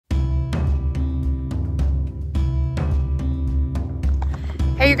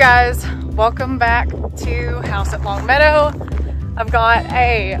Hey you guys, welcome back to House at Long Meadow. I've got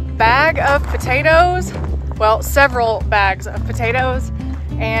a bag of potatoes, well, several bags of potatoes,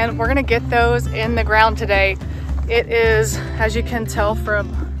 and we're gonna get those in the ground today. It is, as you can tell from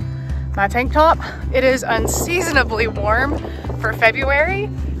my tank top, it is unseasonably warm for February.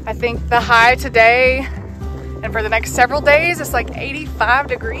 I think the high today and for the next several days is like 85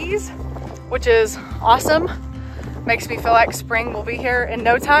 degrees, which is awesome. Makes me feel like spring will be here in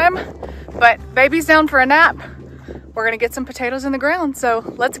no time, but baby's down for a nap. We're gonna get some potatoes in the ground, so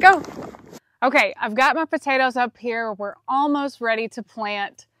let's go. Okay, I've got my potatoes up here. We're almost ready to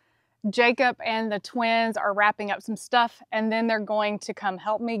plant. Jacob and the twins are wrapping up some stuff, and then they're going to come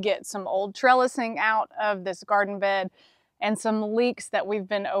help me get some old trellising out of this garden bed and some leeks that we've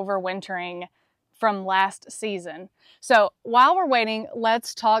been overwintering from last season. So while we're waiting,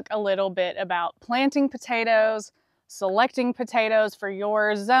 let's talk a little bit about planting potatoes, selecting potatoes for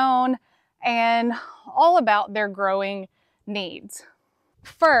your zone, and all about their growing needs.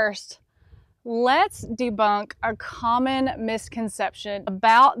 First, let's debunk a common misconception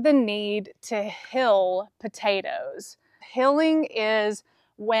about the need to hill potatoes. Hilling is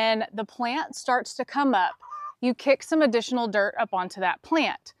when the plant starts to come up, you kick some additional dirt up onto that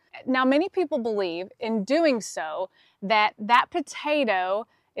plant. Now, many people believe in doing so that that potato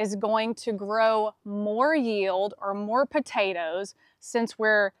is going to grow more yield or more potatoes, since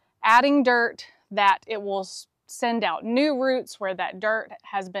we're adding dirt, that it will send out new roots where that dirt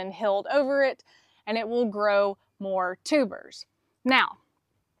has been hilled over it, and it will grow more tubers. Now,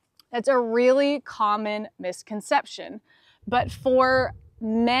 that's a really common misconception, but for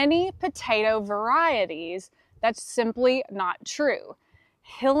many potato varieties, that's simply not true.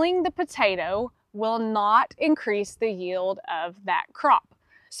 Hilling the potato will not increase the yield of that crop.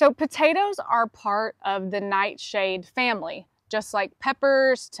 So potatoes are part of the nightshade family, just like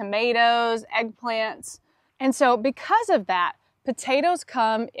peppers, tomatoes, eggplants. And so because of that, potatoes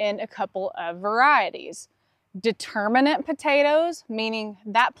come in a couple of varieties. Determinate potatoes, meaning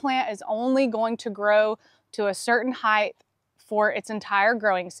that plant is only going to grow to a certain height for its entire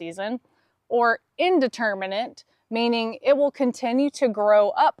growing season, or indeterminate, meaning it will continue to grow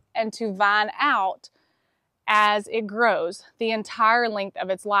up and to vine out as it grows the entire length of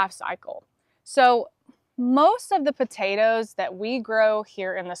its life cycle. So most of the potatoes that we grow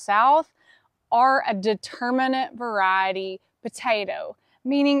here in the South are a determinate variety potato,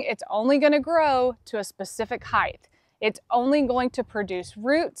 meaning it's only going to grow to a specific height. It's only going to produce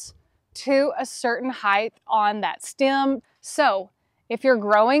roots to a certain height on that stem. So if you're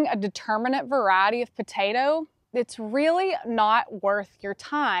growing a determinate variety of potato, it's really not worth your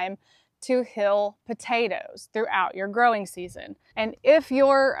time to hill potatoes throughout your growing season. And if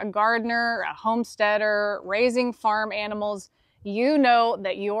you're a gardener, a homesteader, raising farm animals, you know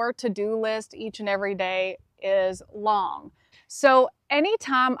that your to-do list each and every day is long. So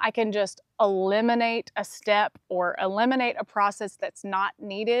anytime I can just eliminate a step or eliminate a process that's not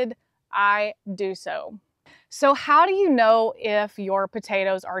needed, I do so. So how do you know if your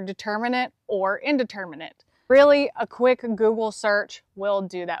potatoes are determinate or indeterminate? Really, a quick Google search will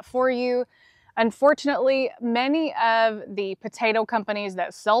do that for you. Unfortunately, many of the potato companies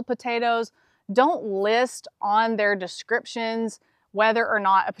that sell potatoes don't list on their descriptions whether or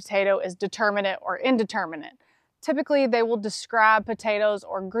not a potato is determinate or indeterminate. Typically, they will describe potatoes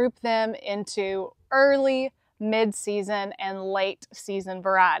or group them into early, mid-season, and late season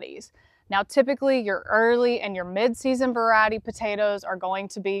varieties. Now, typically your early and your mid-season variety potatoes are going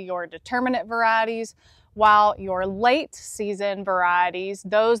to be your determinate varieties, while your late season varieties,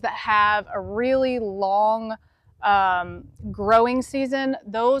 those that have a really long growing season,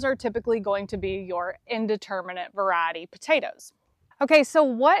 those are typically going to be your indeterminate variety potatoes. Okay, so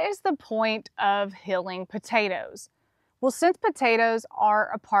what is the point of hilling potatoes? Well, since potatoes are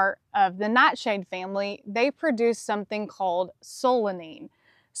a part of the nightshade family, they produce something called solanine.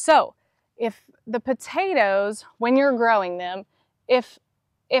 So if the potatoes, when you're growing them,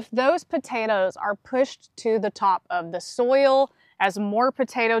 if those potatoes are pushed to the top of the soil as more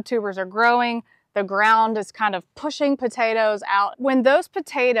potato tubers are growing, the ground is kind of pushing potatoes out. When those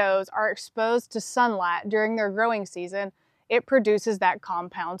potatoes are exposed to sunlight during their growing season, it produces that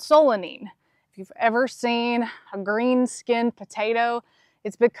compound solanine. If you've ever seen a green-skinned potato,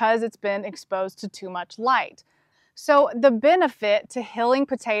 it's because it's been exposed to too much light. So the benefit to hilling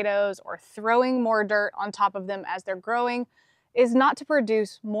potatoes or throwing more dirt on top of them as they're growing is not to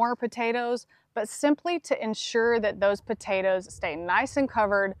produce more potatoes, but simply to ensure that those potatoes stay nice and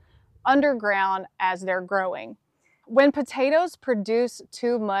covered underground as they're growing. When potatoes produce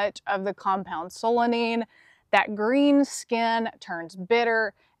too much of the compound solanine, That green skin turns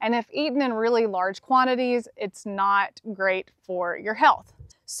bitter, and if eaten in really large quantities, it's not great for your health.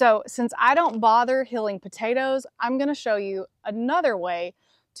 So since I don't bother hilling potatoes, I'm going to show you another way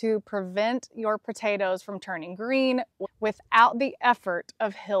to prevent your potatoes from turning green without the effort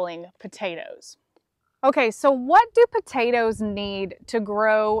of hilling potatoes. Okay, so what do potatoes need to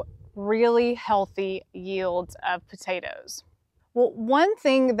grow really healthy yields of potatoes? Well, one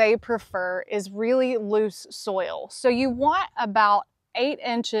thing they prefer is really loose soil. So you want about 8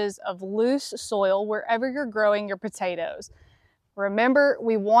 inches of loose soil wherever you're growing your potatoes. Remember,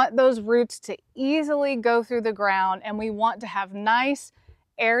 we want those roots to easily go through the ground, and we want to have nice,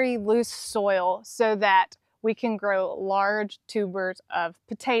 airy, loose soil so that we can grow large tubers of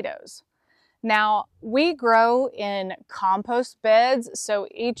potatoes. Now, we grow in compost beds, so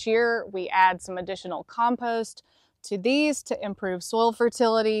each year we add some additional compost to these to improve soil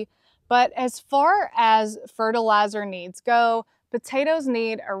fertility. But as far as fertilizer needs go, potatoes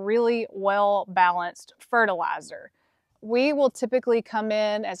need a really well-balanced fertilizer. We will typically come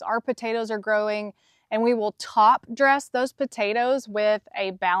in as our potatoes are growing, and we will top dress those potatoes with a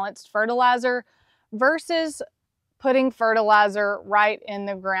balanced fertilizer versus putting fertilizer right in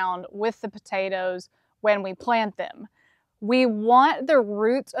the ground with the potatoes when we plant them. We want the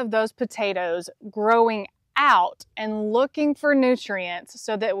roots of those potatoes growing out and looking for nutrients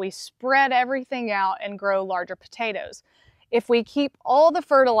so that we spread everything out and grow larger potatoes. If we keep all the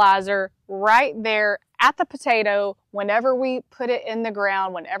fertilizer right there at the potato whenever we put it in the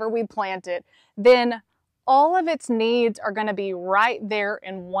ground, whenever we plant it, then all of its needs are going to be right there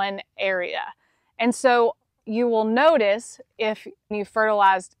in one area. And so you will notice if you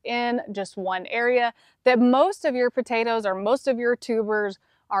fertilized in just one area that most of your potatoes or most of your tubers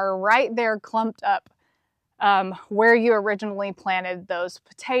are right there clumped up where you originally planted those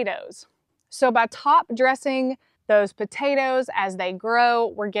potatoes. So by top dressing those potatoes as they grow,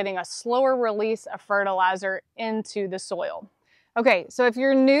 we're getting a slower release of fertilizer into the soil. Okay, so if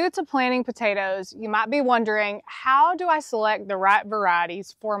you're new to planting potatoes, you might be wondering, how do I select the right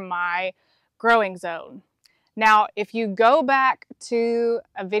varieties for my growing zone? Now, if you go back to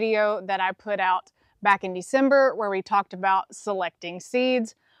a video that I put out back in December where we talked about selecting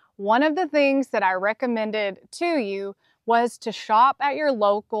seeds, one of the things that I recommended to you was to shop at your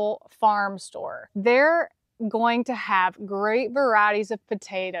local farm store. They're going to have great varieties of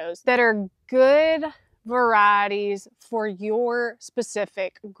potatoes that are good varieties for your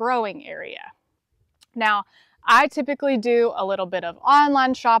specific growing area. Now, I typically do a little bit of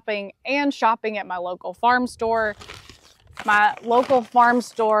online shopping and shopping at my local farm store. My local farm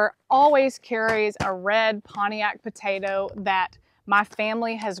store always carries a red Pontiac potato that my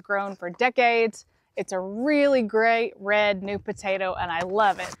family has grown for decades. It's a really great red new potato and I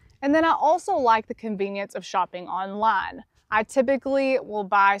love it. And then I also like the convenience of shopping online. I typically will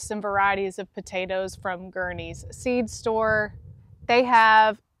buy some varieties of potatoes from Gurney's seed store. They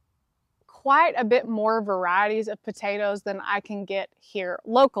have quite a bit more varieties of potatoes than I can get here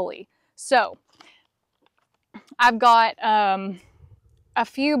locally. So I've got a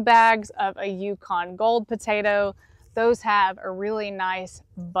few bags of a Yukon Gold potato. Those have a really nice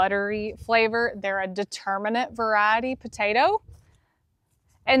buttery flavor. They're a determinate variety potato.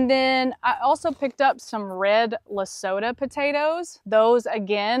 And then I also picked up some red Lesotho potatoes. Those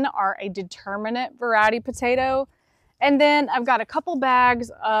again are a determinate variety potato. And then I've got a couple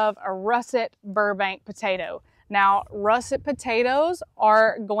bags of a russet Burbank potato. Now, russet potatoes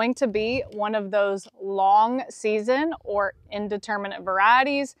are going to be one of those long season or indeterminate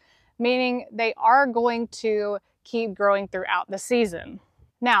varieties, meaning they are going to keep growing throughout the season.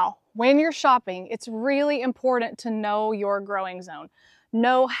 Now, when you're shopping, it's really important to know your growing zone.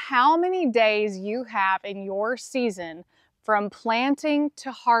 Know how many days you have in your season from planting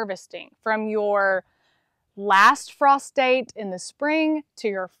to harvesting, from your last frost date in the spring to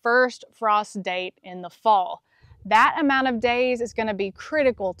your first frost date in the fall. That amount of days is going to be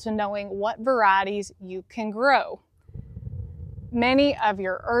critical to knowing what varieties you can grow. Many of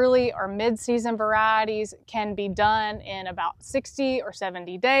your early or mid-season varieties can be done in about 60 or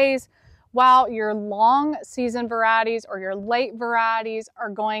 70 days, while your long season varieties or your late varieties are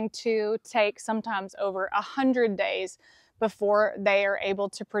going to take sometimes over 100 days before they are able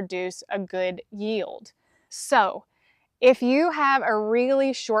to produce a good yield. So if you have a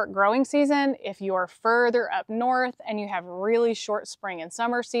really short growing season, if you're further up north and you have really short spring and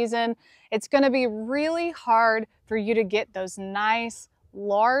summer season, it's going to be really hard for you to get those nice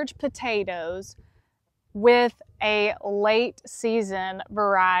large potatoes with a late season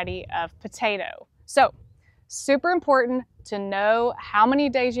variety of potato. So super important to know how many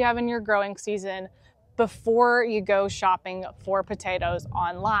days you have in your growing season before you go shopping for potatoes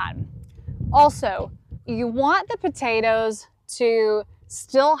online. Also, you want the potatoes to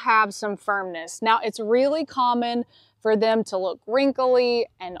still have some firmness. Now, it's really common for them to look wrinkly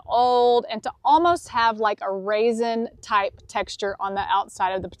and old and to almost have like a raisin type texture on the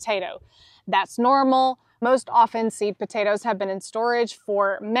outside of the potato. That's normal. Most often seed potatoes have been in storage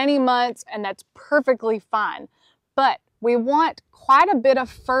for many months, and that's perfectly fine. But we want quite a bit of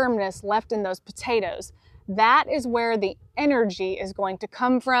firmness left in those potatoes. That is where the energy is going to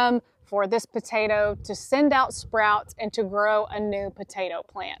come from for this potato to send out sprouts and to grow a new potato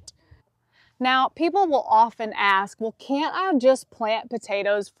plant. Now, people will often ask, well, can't I just plant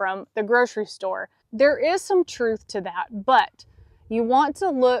potatoes from the grocery store? There is some truth to that, but you want to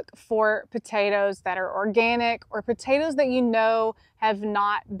look for potatoes that are organic or potatoes that you know have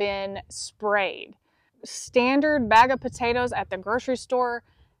not been sprayed. Standard bag of potatoes at the grocery store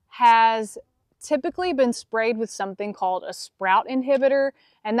has typically been sprayed with something called a sprout inhibitor,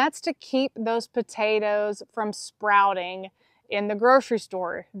 and that's to keep those potatoes from sprouting in the grocery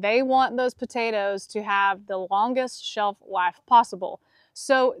store. They want those potatoes to have the longest shelf life possible.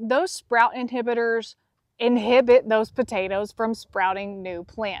 So those sprout inhibitors inhibit those potatoes from sprouting new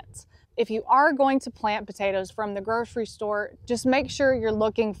plants. If you are going to plant potatoes from the grocery store, just make sure you're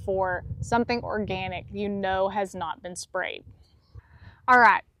looking for something organic you know has not been sprayed. All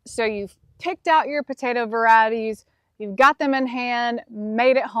right, so you've picked out your potato varieties, you've got them in hand,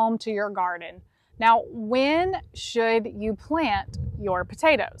 made it home to your garden. Now, when should you plant your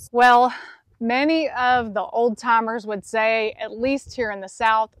potatoes? Well, many of the old timers would say, at least here in the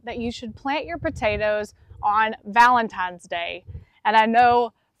South, that you should plant your potatoes on Valentine's Day. And I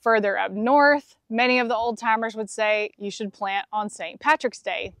know further up north, many of the old timers would say you should plant on St. Patrick's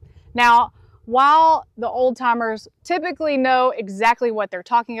Day. Now, while the old timers typically know exactly what they're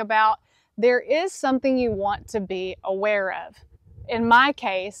talking about, there is something you want to be aware of. In my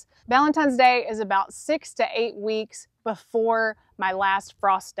case, Valentine's Day is about 6 to 8 weeks before my last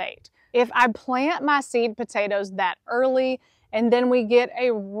frost date. If I plant my seed potatoes that early and then we get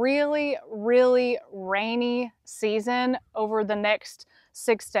a really, really rainy season over the next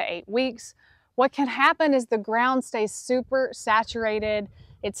 6 to 8 weeks, what can happen is the ground stays super saturated.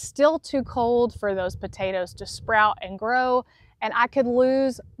 It's still too cold for those potatoes to sprout and grow, and I could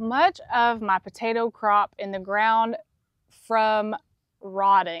lose much of my potato crop in the ground from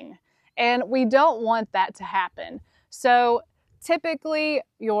rotting. And we don't want that to happen. So typically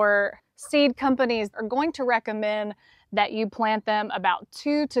your seed companies are going to recommend that you plant them about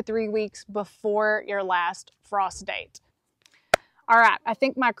 2 to 3 weeks before your last frost date. All right, I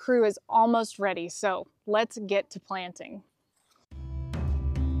think my crew is almost ready, so let's get to planting.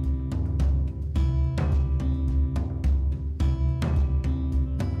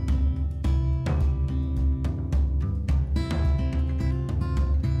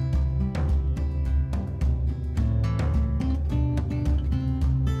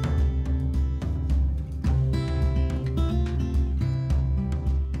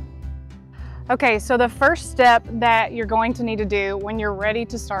 Okay, so the first step that you're going to need to do when you're ready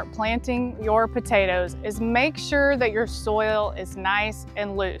to start planting your potatoes is make sure that your soil is nice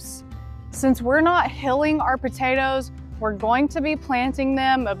and loose. Since we're not hilling our potatoes, we're going to be planting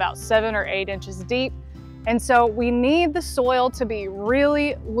them about 7 or 8 inches deep. And so we need the soil to be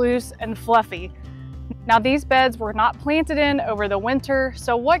really loose and fluffy. Now, these beds were not planted in over the winter,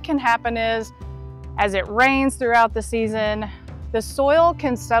 so what can happen is, as it rains throughout the season, the soil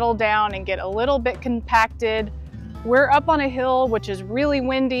can settle down and get a little bit compacted. We're up on a hill which is really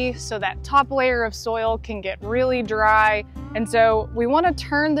windy, so that top layer of soil can get really dry. And so we want to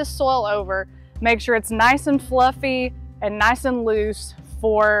turn this soil over, make sure it's nice and fluffy and nice and loose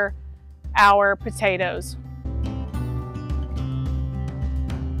for our potatoes.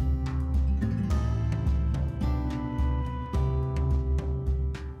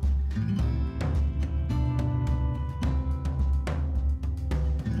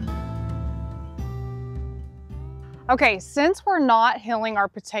 Okay, since we're not hilling our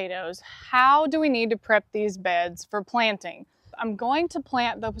potatoes, how do we need to prep these beds for planting? I'm going to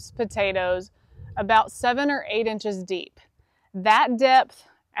plant those potatoes about 7 or 8 inches deep. That depth,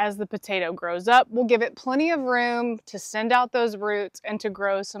 as the potato grows up, will give it plenty of room to send out those roots and to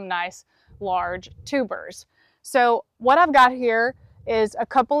grow some nice large tubers. So what I've got here is a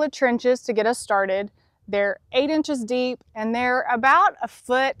couple of trenches to get us started. They're 8 inches deep and they're about 1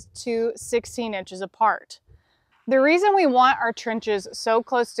 foot to 16 inches apart. The reason we want our trenches so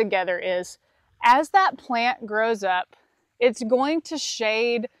close together is, as that plant grows up, it's going to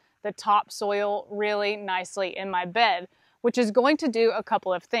shade the topsoil really nicely in my bed, which is going to do a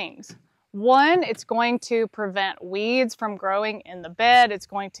couple of things. One, it's going to prevent weeds from growing in the bed. It's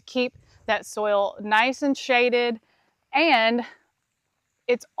going to keep that soil nice and shaded, and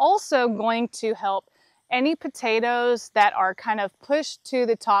it's also going to help any potatoes that are kind of pushed to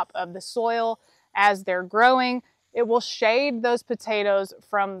the top of the soil as they're growing. It will shade those potatoes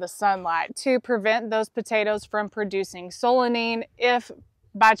from the sunlight to prevent those potatoes from producing solanine if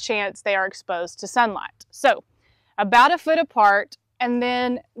by chance they are exposed to sunlight. So about a foot apart, and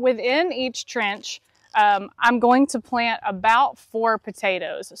then within each trench, I'm going to plant about 4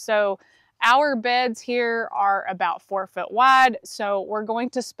 potatoes. So our beds here are about 4 foot wide, so we're going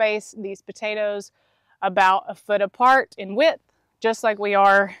to space these potatoes about a foot apart in width, just like we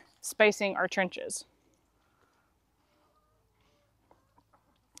are spacing our trenches.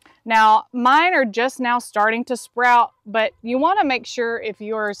 Now, mine are just now starting to sprout, but you want to make sure if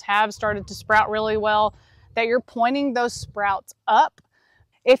yours have started to sprout really well, that you're pointing those sprouts up.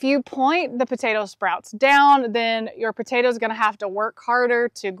 If you point the potato sprouts down, then your potato is going to have to work harder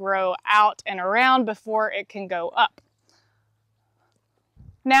to grow out and around before it can go up.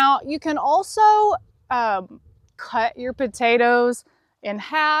 Now, you can also cut your potatoes in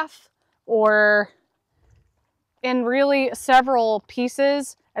half or in really several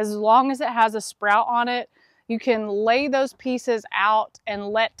pieces. As long as it has a sprout on it, you can lay those pieces out and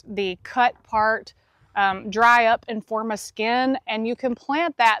let the cut part dry up and form a skin, and you can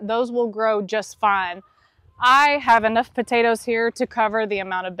plant that. Those will grow just fine. I have enough potatoes here to cover the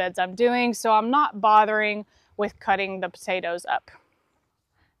amount of beds I'm doing, so I'm not bothering with cutting the potatoes up.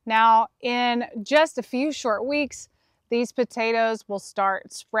 Now, in just a few short weeks, these potatoes will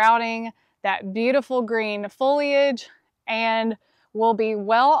start sprouting that beautiful green foliage, and we'll be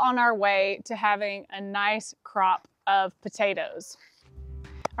well on our way to having a nice crop of potatoes.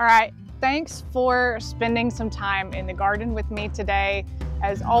 All right, thanks for spending some time in the garden with me today.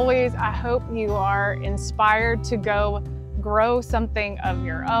 As always, I hope you are inspired to go grow something of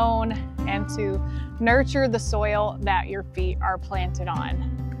your own and to nurture the soil that your feet are planted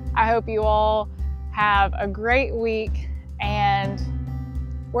on. I hope you all have a great week, and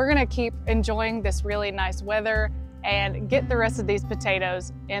we're gonna keep enjoying this really nice weather and get the rest of these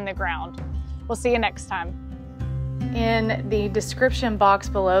potatoes in the ground. We'll see you next time. In the description box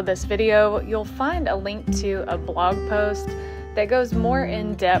below this video, you'll find a link to a blog post that goes more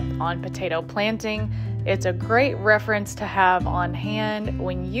in depth on potato planting. It's a great reference to have on hand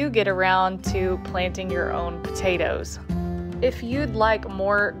when you get around to planting your own potatoes. If you'd like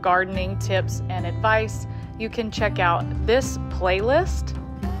more gardening tips and advice, you can check out this playlist.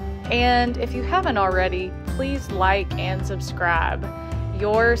 And if you haven't already, please like and subscribe.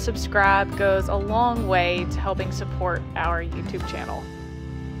 Your subscribe goes a long way to helping support our YouTube channel.